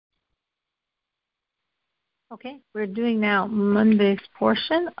Okay, we're doing now Monday's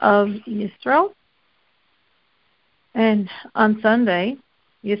portion of Yisro. And on Sunday,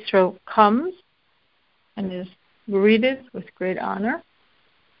 Yisro comes and is greeted with great honor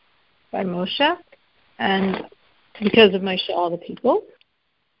by Moshe, and because of Moshe, all the people.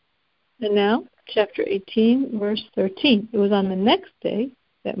 And now, chapter 18, verse 13. It was on the next day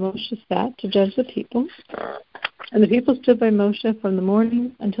that Moshe sat to judge the people, and the people stood by Moshe from the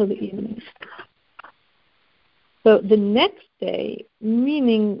morning until the evening. So the next day,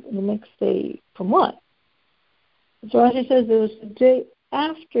 meaning the next day from what? So Rashi says it was the day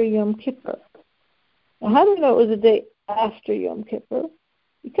after Yom Kippur. Now, how do we know it was the day after Yom Kippur?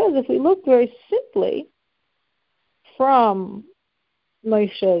 Because if we look very simply from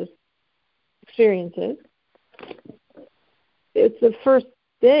Moshe's experiences, it's the first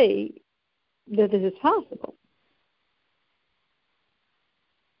day that this is possible.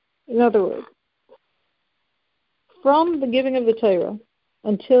 In other words, from the giving of the Torah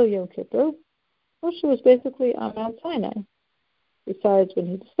until Yom Kippur, Moshe was basically on Mount Sinai, besides when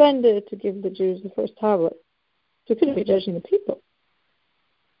he descended to give the Jews the first tablet. So he couldn't be judging the people.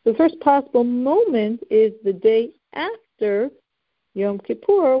 The first possible moment is the day after Yom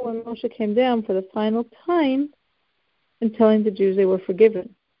Kippur, when Moshe came down for the final time and telling the Jews they were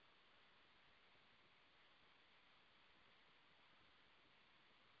forgiven.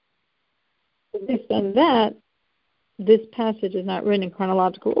 Based on that, this passage is not written in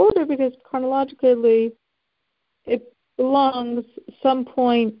chronological order because chronologically it belongs some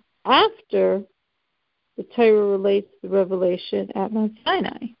point after the Torah relates the revelation at Mount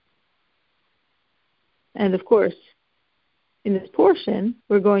Sinai. And of course, in this portion,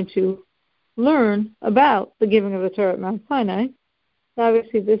 we're going to learn about the giving of the Torah at Mount Sinai.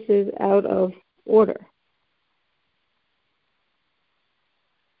 Obviously, this is out of order.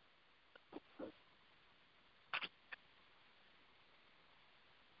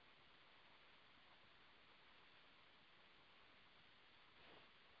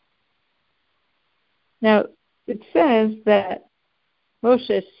 Now, it says that Moshe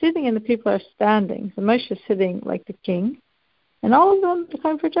is sitting and the people are standing. So Moshe is sitting like the king, and all of them, to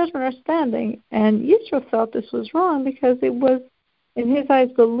come for judgment, are standing. And Yisro felt this was wrong because it was, in his eyes,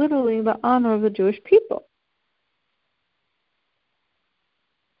 belittling the honor of the Jewish people.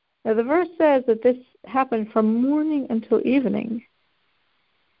 Now, the verse says that this happened from morning until evening.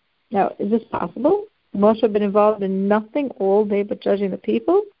 Now, is this possible? Moshe had been involved in nothing all day but judging the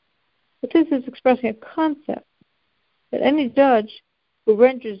people? But this is expressing a concept that any judge who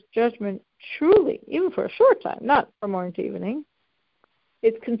renders judgment truly, even for a short time, not from morning to evening,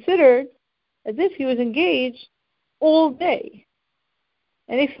 it's considered as if he was engaged all day,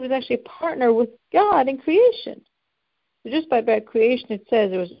 and if he was actually a partner with God in creation. So just by bad creation, it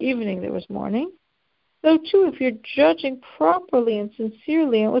says there was evening, there was morning. So too, if you're judging properly and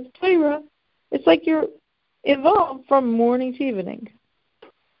sincerely and with Torah, it's like you're involved from morning to evening.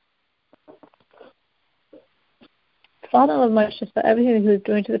 Father of Moshe saw everything he was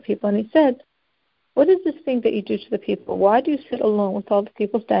doing to the people, and he said, "What is this thing that you do to the people? Why do you sit alone with all the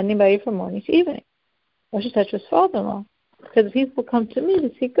people standing by you from morning to evening?" Moshe said to his father-in-law, "Because the people come to me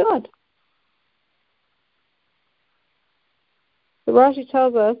to seek God." The Rashi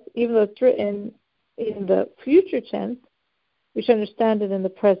tells us, even though it's written in the future tense, we should understand it in the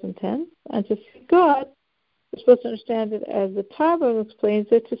present tense. And to seek God, we're supposed to understand it as the Talmud explains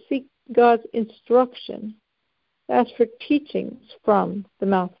it, to seek God's instruction. Ask for teachings from the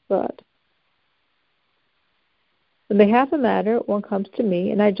mouth of God. When they have a matter, one comes to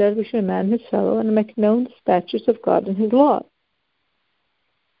me, and I judge between a man and his fellow, and I make known the statutes of God and his law.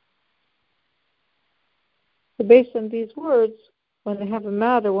 So based on these words, when they have a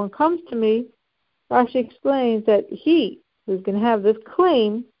matter, one comes to me, Rashi explains that he who's going to have this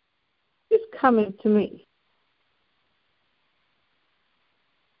claim is coming to me.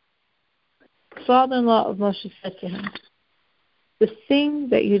 The father-in-law of Moshe said to him, "The thing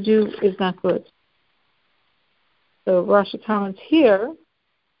that you do is not good." So Rashi comments here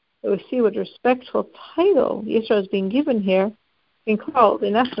that we see what respectful title Yisro is being given here, being called,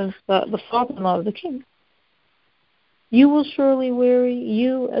 in essence, the father-in-law of the king. "You will surely weary,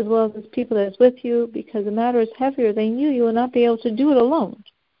 you as well as the people that is with you, because the matter is heavier than you. You will not be able to do it alone."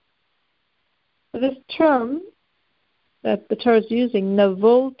 So this term that the Torah is using,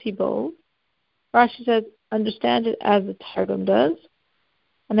 navol tibol, Rashi says, understand it as the Targum does,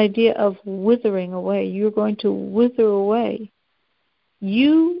 an idea of withering away. You're going to wither away.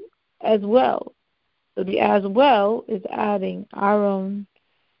 You as well. So the as well is adding Aaron,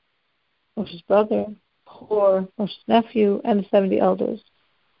 Moshe's brother, Hor, Moshe's nephew, and the 70 elders.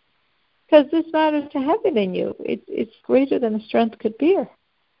 Because this matter is too heavy than you. It's greater than the strength could bear.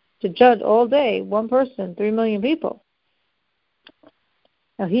 To judge all day, one person, 3 million people.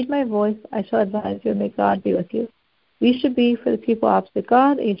 Now heed my voice, I shall advise you, and may God be with you. You should be for the people opposite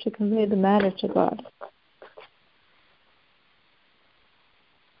God, and you should convey the matter to God.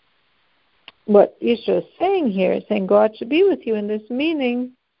 What Yeshua is saying here is saying God should be with you in this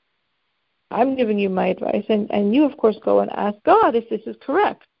meaning. I'm giving you my advice, and you, of course, go and ask God if this is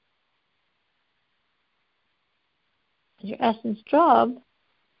correct. Your essence job,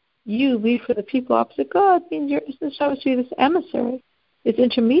 you be for the people opposite God, means your essence job is to be this emissary, this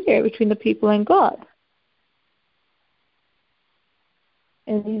intermediary between the people and God.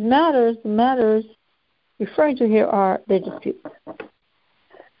 And these matters, the matters referring to here are the disputes.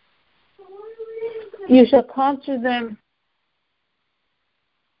 You shall counsel them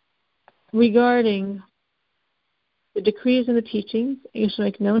regarding the decrees and the teachings, and you shall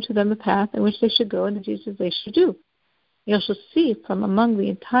make known to them the path in which they should go and the deeds they should do. You shall see from among the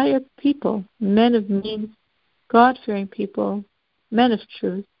entire people men of means, God-fearing people, men of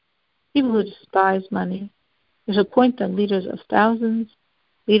truth, people who despise money. You shall appoint them leaders of thousands,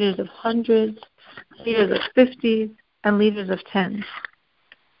 leaders of hundreds, leaders of 50s, and leaders of 10s.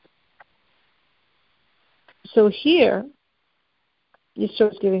 So here,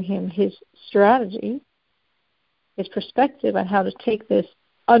 Yeshua is giving him his strategy, his perspective on how to take this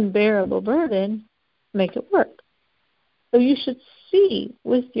unbearable burden, make it work. So you should see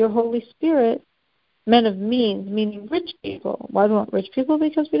with your Holy Spirit men of means, meaning rich people. Why do we want rich people?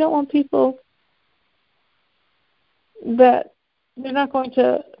 Because we don't want people that they're not going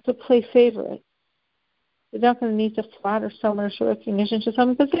to play favorite. They're not going to need to flatter someone or show recognition to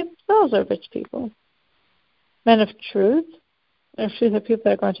someone because they themselves are rich people. Men of truth. Men of truth are people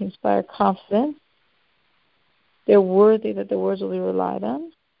that are going to inspire confidence. They're worthy that their words will be relied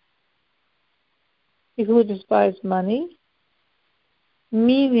on. People who despise money,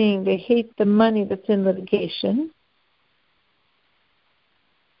 meaning they hate the money that's in litigation.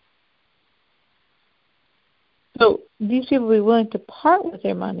 So these people will be willing to part with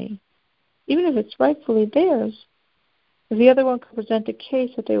their money, even if it's rightfully theirs, if the other one could present a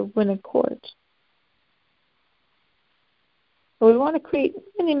case that they would win in court. But we want to create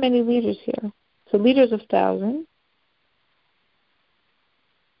many, many leaders here. So leaders of thousands.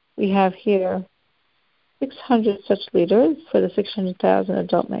 We have here 600 such leaders for the 600,000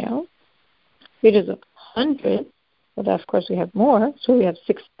 adult males. Leaders of hundreds, well, of course we have more, so we have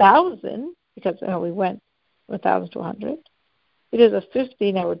 6,000 because we went from 1,000 to 100. Leaders of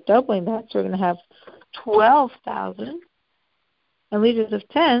 50, now we're doubling that, so we're going to have 12,000. And leaders of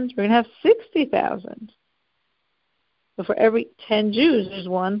 10s, we're going to have 60,000. So for every 10 Jews, there's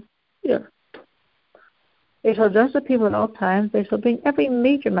one leader. They shall judge the people at all times. They shall bring every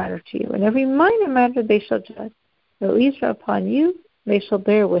major matter to you, and every minor matter they shall judge. They will ease upon you. They shall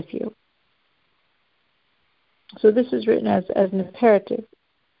bear with you. So this is written as an imperative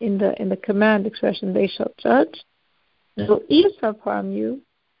in the command expression. They shall judge. They will ease upon you,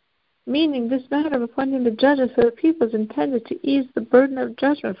 meaning this matter of appointing the judges for the people is intended to ease the burden of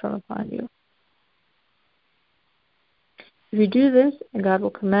judgment from upon you. If you do this, and God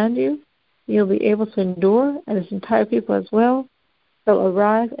will command you, you'll be able to endure, and this entire people as well will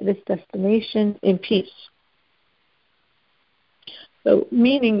arrive at its destination in peace. So,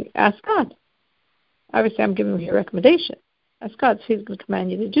 meaning, ask God. Obviously, I'm giving you a recommendation. Ask God if He's going to command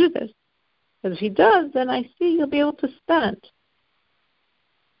you to do this. Because if He does, then I see you'll be able to stand.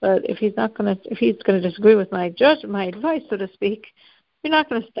 But if He's going to disagree with my judgment, my advice, so to speak, you're not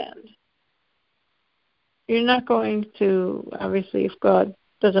going to stand. You're not going to, obviously, if God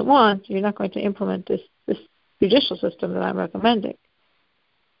doesn't want, you're not going to implement this judicial system that I'm recommending.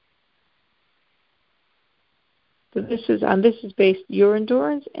 So this is based your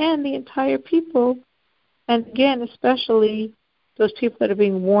endurance and the entire people, and again, especially those people that are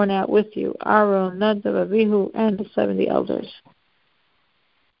being worn out with you, Aaron, Nadav, Avihu, and the 70 elders.